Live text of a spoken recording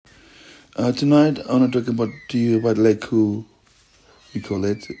Tonight, I want to talk to you about Leku. We call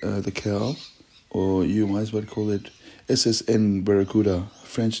it the cow, or you might as well call it SSN Barracuda,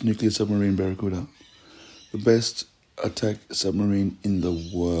 French nuclear submarine Barracuda, the best attack submarine in the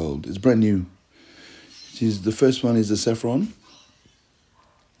world. It's brand new. The first one is the Saffron.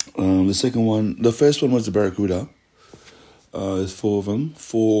 The first one was the Barracuda. There's four of them,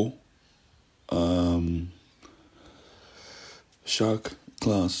 four shark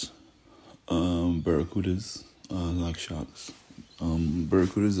class barracudas, like sharks.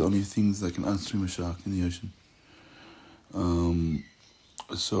 Barracudas are the only things that can outswim a shark in the ocean.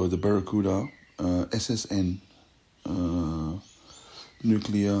 So the Barracuda, SSN,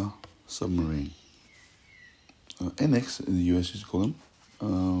 nuclear submarine. NX in the US used to call them,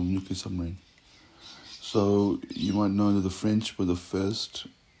 nuclear submarine. So you might know that the French were the first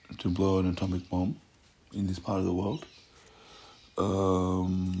to blow an atomic bomb in this part of the world.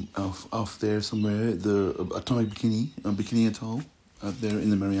 Off there somewhere, the atomic Bikini Atoll, out there in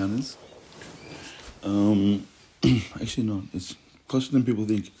the Marianas. Actually no, it's closer than people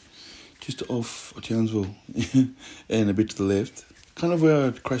think. Just off Townsville and a bit to the left. Kind of where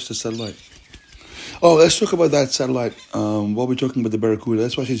I crashed the satellite. Oh, let's talk about that satellite. While we're talking about the Barracuda,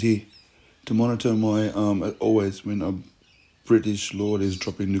 that's why she's here. To monitor my, always when a British lord is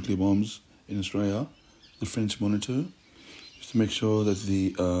dropping nuclear bombs in Australia, the French monitor, just to make sure that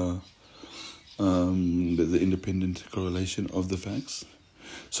the independent correlation of the facts.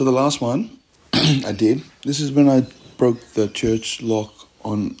 So the last one I did, this is when I broke the church lock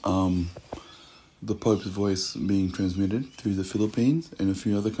on the Pope's voice being transmitted to the Philippines and a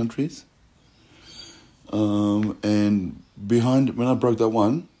few other countries. And when I broke that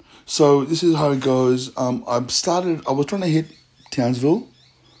one, so this is how it goes. I was trying to hit Townsville,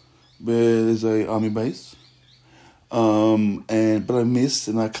 where there's a army base. But I missed,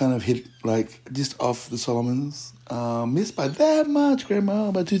 and I kind of hit like just off the Solomons. Missed by that much, Grandma,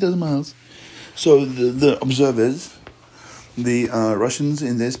 about 2,000 miles. So the observers, the Russians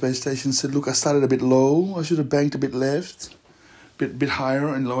in their space station said, "Look, I started a bit low. I should have banked a bit left, bit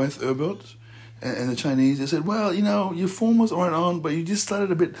higher in low Earth orbit." And the Chinese, they said, "Well, your form was on, but you just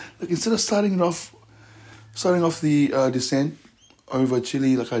started a bit, like instead of starting off the descent over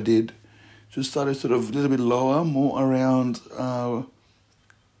Chile like I did, just started sort of a little bit lower, more around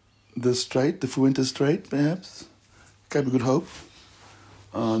the Strait, the Fuentes Strait, perhaps, Cape of Good Hope,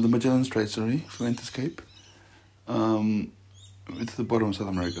 the Magellan Strait, Fuentes Cape. It's the bottom of South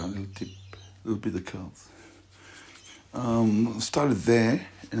America, a little tip, a little bit of curls. Started there,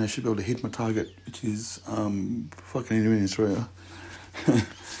 and I should be able to hit my target, which is fucking anywhere in Australia.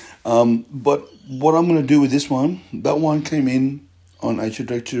 But what I'm going to do with this one, that one came in on a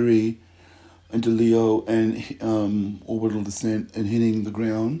trajectory into Leo and orbital descent and hitting the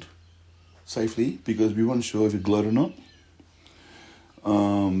ground safely because we weren't sure if it glowed or not.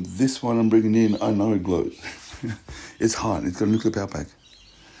 This one I'm bringing in, I know it glows. It's hot. It's got a nuclear power pack.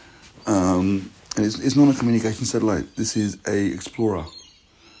 And it's not a communication satellite. This is a Explorer.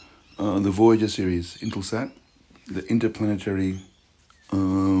 The Voyager series, Intelsat, the interplanetary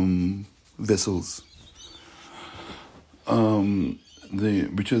vessels.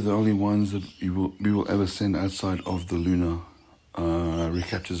 Which are the only ones that we will ever send outside of the lunar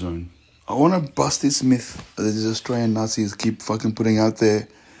recapture zone. I want to bust this myth that these Australian Nazis keep fucking putting out there,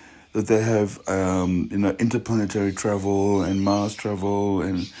 that they have interplanetary travel and Mars travel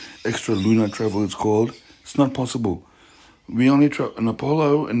and extra lunar travel, it's called. It's not possible. We only an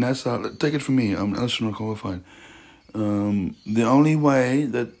Apollo and NASA, take it from me, I'm astronaut qualified. The only way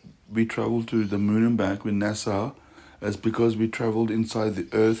that we travel to the moon and back with NASA is because we traveled inside the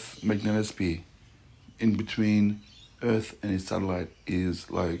Earth magnetosphere. In between Earth and its satellite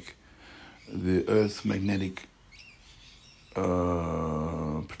is like the Earth magnetic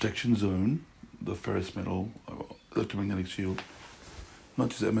protection zone, the ferrous metal electromagnetic shield. Not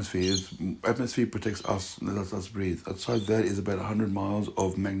just the atmosphere. Atmosphere protects us and lets us breathe. Outside that is about 100 miles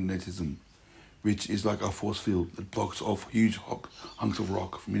of magnetism, which is like a force field that blocks off huge hunks of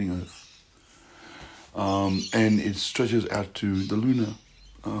rock from hitting Earth. And it stretches out to the lunar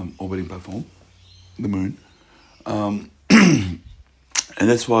orbiting platform, the moon. And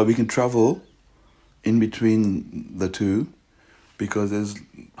that's why we can travel in between the two, because there's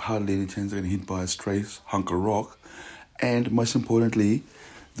hardly any chance they're going to hit by a stray hunk of rock. And most importantly,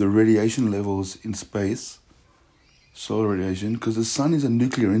 the radiation levels in space, solar radiation, because the sun is a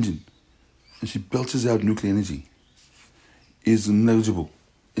nuclear engine, and she belches out nuclear energy, is negligible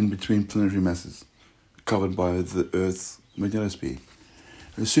in between planetary masses, covered by the Earth's magnetosphere.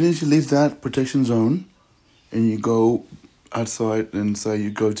 As soon as you leave that protection zone, and you go outside and say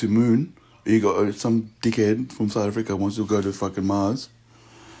you go to moon, You got some dickhead from South Africa wants to go to fucking Mars.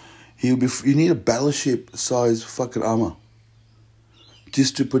 You need a battleship size fucking armor.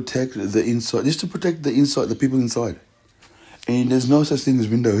 Just to protect the inside. Just to protect the inside, the people inside. And there's no such thing as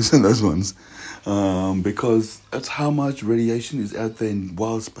windows in those ones. Because that's how much radiation is out there in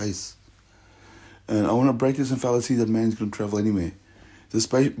wild space. And I want to break this fallacy that man's going to travel anywhere.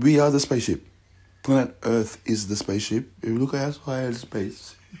 We are the spaceship. Planet Earth is the spaceship. If you look at how high is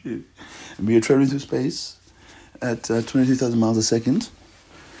space. And we are traveling through space at 23,000 miles a second.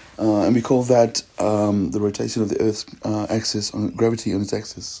 And we call that the rotation of the Earth's axis, on gravity on its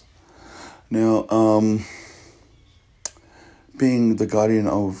axis. Now, being the guardian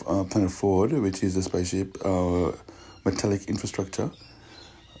of Planet Ford, which is the spaceship, metallic infrastructure,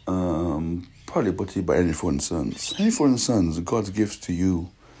 probably put to you by Henry Ford and Sons. Henry Ford and Sons, God's gift to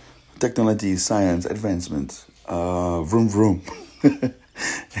you. Technology, science, advancement. Vroom, vroom.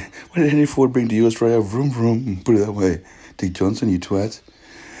 What did Henry Ford bring to you, Australia? Vroom, vroom. Put it that way. Dick Johnson, you twat.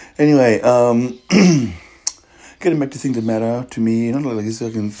 Anyway, getting back to things that matter to me, like these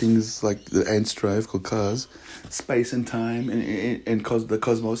things like the ants drive, called cars, space and time, and the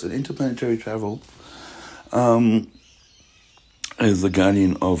cosmos, and interplanetary travel, is the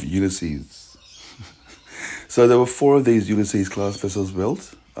guardian of Ulysses. So there were 4 of these Ulysses class vessels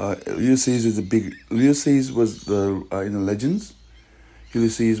built. Ulysses was in the legends.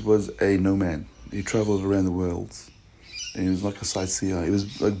 Ulysses was a nomad. He traveled around the world. And he was like a sightseer. He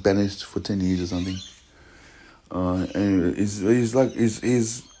was like banished for 10 years or something. And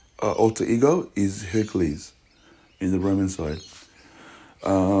his alter ego is Hercules in the Roman side.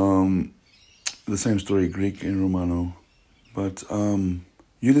 The same story, Greek and Romano. But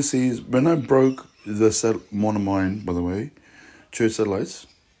Ulysses, when I broke the monomind, by the way, church satellites,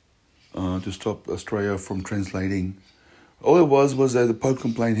 to stop Australia from translating, all it was that the Pope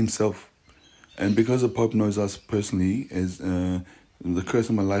complained himself. And because the Pope knows us personally as the curse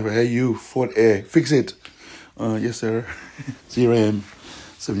of my life, hey you, Fort Air, fix it. Yes sir. So here I am,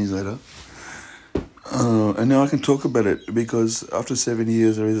 7 years later. And now I can talk about it because after 7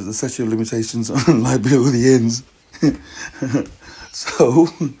 years there is the statute of limitations on liability ends. So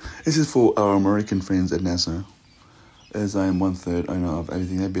this is for our American friends at NASA, as I am 1/3 owner of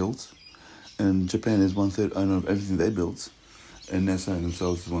everything they built, and Japan is 1/3 owner of everything they built. And NASA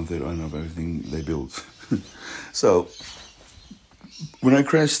themselves is 1/3 owner of everything they build. So, when I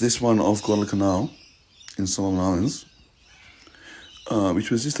crashed this one off Guadalcanal in Solomon Islands,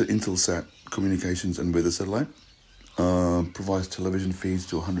 which was just an Intelsat communications and weather satellite, provides television feeds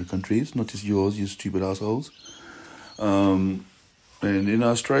to 100 countries, not just yours, you stupid assholes. And in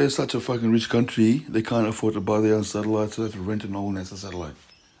Australia, such a fucking rich country, they can't afford to buy their own satellite, so they have to rent an old NASA satellite,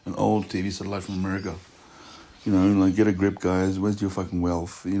 an old TV satellite from America. You know, like, get a grip, guys. Where's your fucking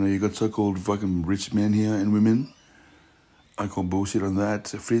wealth? You know, you got so-called fucking rich men here and women. I call bullshit on that.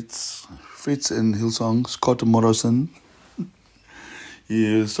 Fritz and Hillsong, Scott Morrison.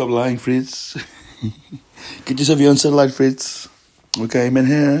 Yeah, stop lying, Fritz. Get yourself your own satellite, Fritz. Okay, man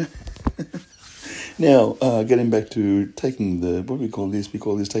here. Now, getting back to taking what we call this? We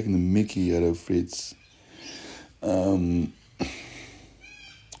call this taking the mickey out of Fritz. So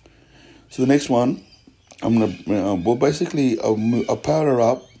the next one, I'm gonna basically I'll power her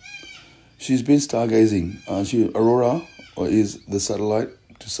up. She's been stargazing. Aurora is the satellite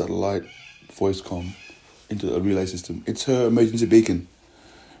to satellite voice comm into a relay system. It's her emergency beacon.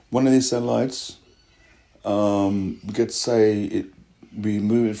 One of these satellites, we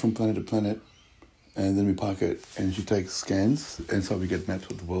move it from planet to planet, and then we park it, and she takes scans, and so we get maps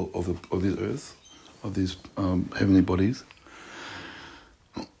of the world of this Earth, of these heavenly bodies.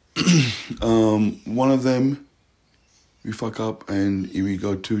 One of them we fuck up and we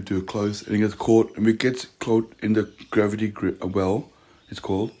go too close and it gets caught, and we get caught in the gravity well, it's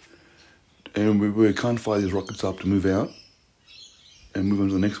called, and we can't fire these rockets up to move out and move on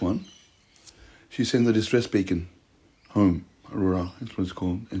to the next one. She sends a distress beacon home, Aurora, that's what it's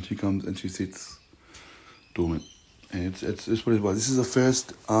called, and she comes and she sits dormant, and it's what it's about. This is the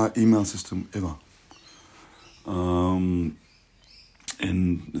first email system ever.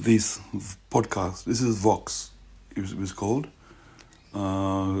 And this podcast, this is Vox, it was called.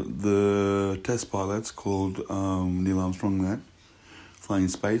 The test pilot's called Neil Armstrong, that flying in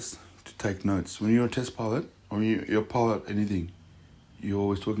space to take notes. When you're a test pilot, or you're a pilot, anything, you're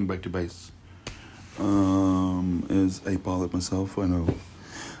always talking back to base. As a pilot myself, I know.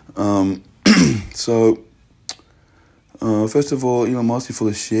 So, first of all, Elon Musk, you're full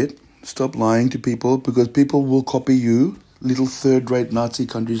of shit. Stop lying to people, because people will copy you. Little third-rate Nazi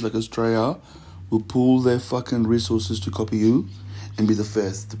countries like Australia will pool their fucking resources to copy you. and be the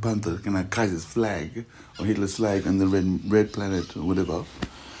first to plant the Kaiser's flag or Hitler's flag and the red planet or whatever.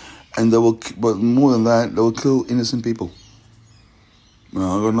 And they will, but more than that, they will kill innocent people.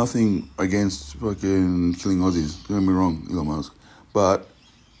 Now, I got nothing against fucking killing Aussies. Don't get me wrong, Elon Musk, but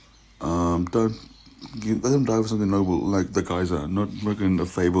don't let them die for something noble like the Kaiser, not fucking a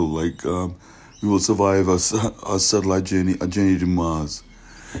fable like we will survive our satellite journey, a journey to Mars.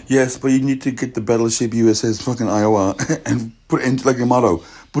 Yes, but you need to get the battleship USS fucking Iowa and put like a motto,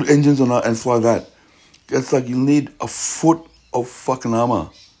 put engines on it and fly that. It's like you need a foot of fucking armor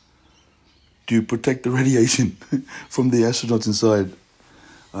to protect the radiation from the astronauts inside.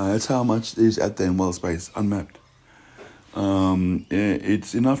 That's how much is out there in wild space, unmapped.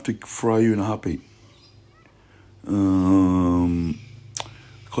 It's enough to fry you in a heartbeat.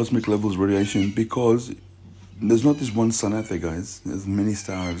 Cosmic levels radiation, because there's not this one sun out there, guys. There's many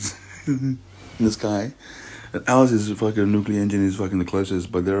stars in the sky. And ours is fucking nuclear engine is fucking the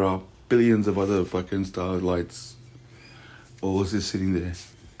closest, but there are billions of other fucking starlights all just sitting there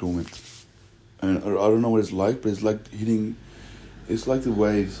dormant. And I don't know what it's like, but it's like hitting. It's like the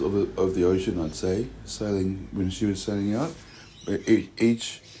waves of the ocean, I'd say, sailing when she was sailing out. But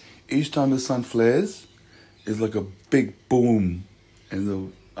each time the sun flares, it's like a big boom, and the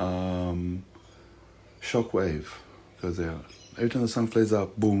shock wave goes out. Every time the sun flares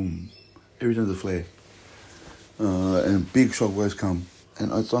up, boom. Every time there's a flare, and big shock waves come,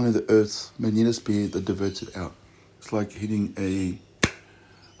 and it's only the Earth's magnetosphere that diverts it out. It's like hitting a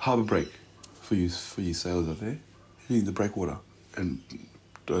harbour break for you sailors out there, hitting the breakwater. And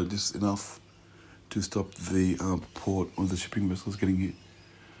just enough to stop the port or the shipping vessels getting hit.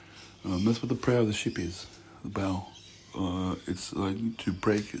 That's what the prow of the ship is, the bow. It's like to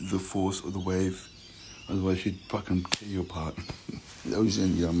break the force of the wave, otherwise she'd fucking tear you apart. The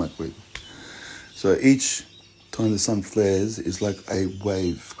ocean, microwave. So each time the sun flares, it's like a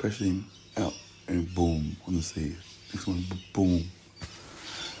wave crashing out and boom on the sea. Next one, boom.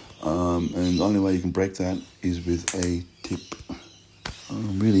 And the only way you can break that is with a tip.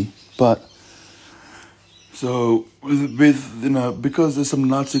 Really, but so with because there's some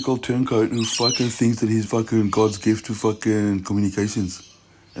Nazi called Turncoat who fucking thinks that he's fucking God's gift to fucking communications,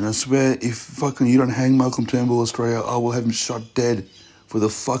 and I swear if fucking you don't hang Malcolm Turnbull, Australia, I will have him shot dead for the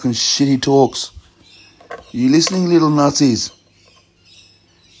fucking shit he talks. You listening, little Nazis?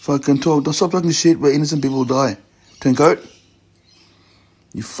 Fucking talk. Don't stop talking shit where innocent people will die. Turncoat,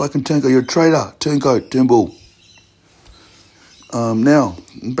 you fucking Turncoat, you're a traitor. Turncoat, Turnbull. Now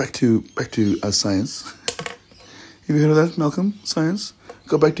back to science. Have you heard of that, Malcolm? Science.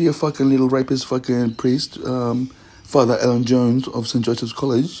 Go back to your fucking little rapist, fucking priest, Father Alan Jones of St. Joseph's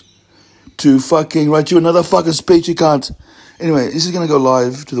College, to fucking write you another fucking speech. You can't. Anyway, this is gonna go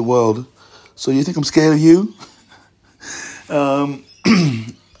live to the world. So you think I'm scared of you? So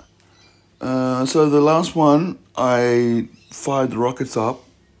the last one, I fired the rockets up.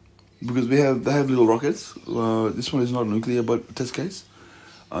 Because they have little rockets. This one is not nuclear, but a test case.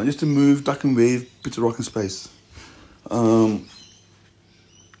 Just to move, duck and weave, bits of rock in space.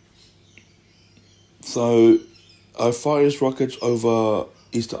 So I fired these rockets over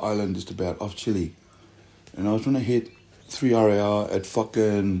Easter Island, just about off Chile, and I was trying to hit 3 RAR at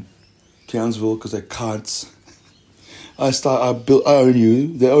fucking Townsville because they're cunts. I own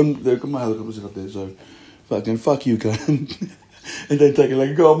you. They got my helicopters up there, so fucking fuck you, cunt. And they take it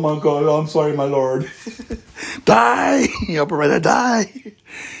like, oh my God, I'm sorry, my lord. Die! Operator, die!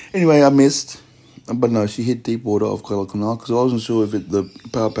 Anyway, I missed. But no, she hit deep water off Guadalcanal because I wasn't sure if the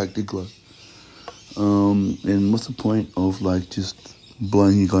power pack did glow. And what's the point of like just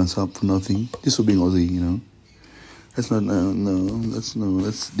blowing you guys up for nothing? Just for being Aussie, That's not,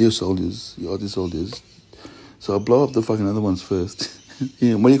 that's dear soldiers, your Aussie soldiers. So I'll blow up the fucking other ones first. What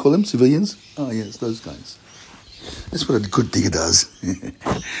do you call them? Civilians? Oh yes, those guys. That's what a good digger does.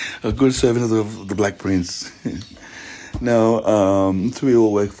 A good servant of the Black Prince. Now, that's what we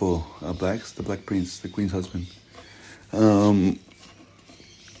all work for, blacks, the Black Prince, the Queen's husband.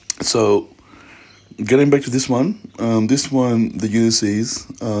 So, getting back to this one, the Ulysses,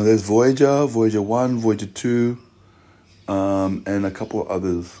 there's Voyager 1, Voyager 2, and a couple of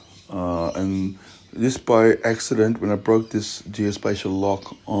others. And just by accident, when I broke this geospatial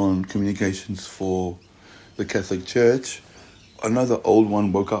lock on communications for the Catholic Church, another old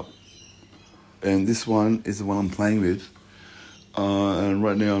one woke up, and this one is the one I'm playing with, and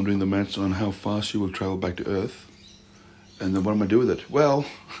right now I'm doing the maths on how fast she will travel back to Earth, and then what am I doing with it? Well,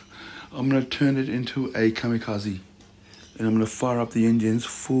 I'm going to turn it into a kamikaze, and I'm going to fire up the engines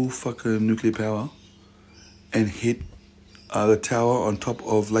full fucking nuclear power and hit the tower on top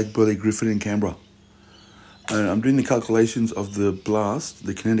of Lake Burley Griffin in Canberra. I'm doing the calculations of the blast,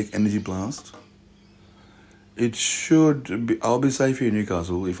 the kinetic energy blast. It should be. I'll be safe here in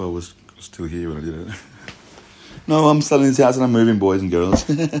Newcastle if I was still here when I did it. No, I'm selling this house and I'm moving, boys and girls.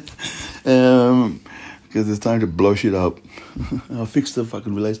 Because it's time to blow shit up. I fixed the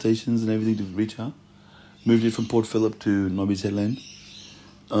fucking relay stations and everything to reach out. Moved it from Port Phillip to Nobby's Headland.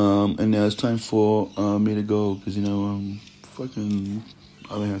 And now it's time for me to go because, fucking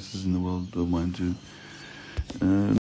other houses in the world don't mind too.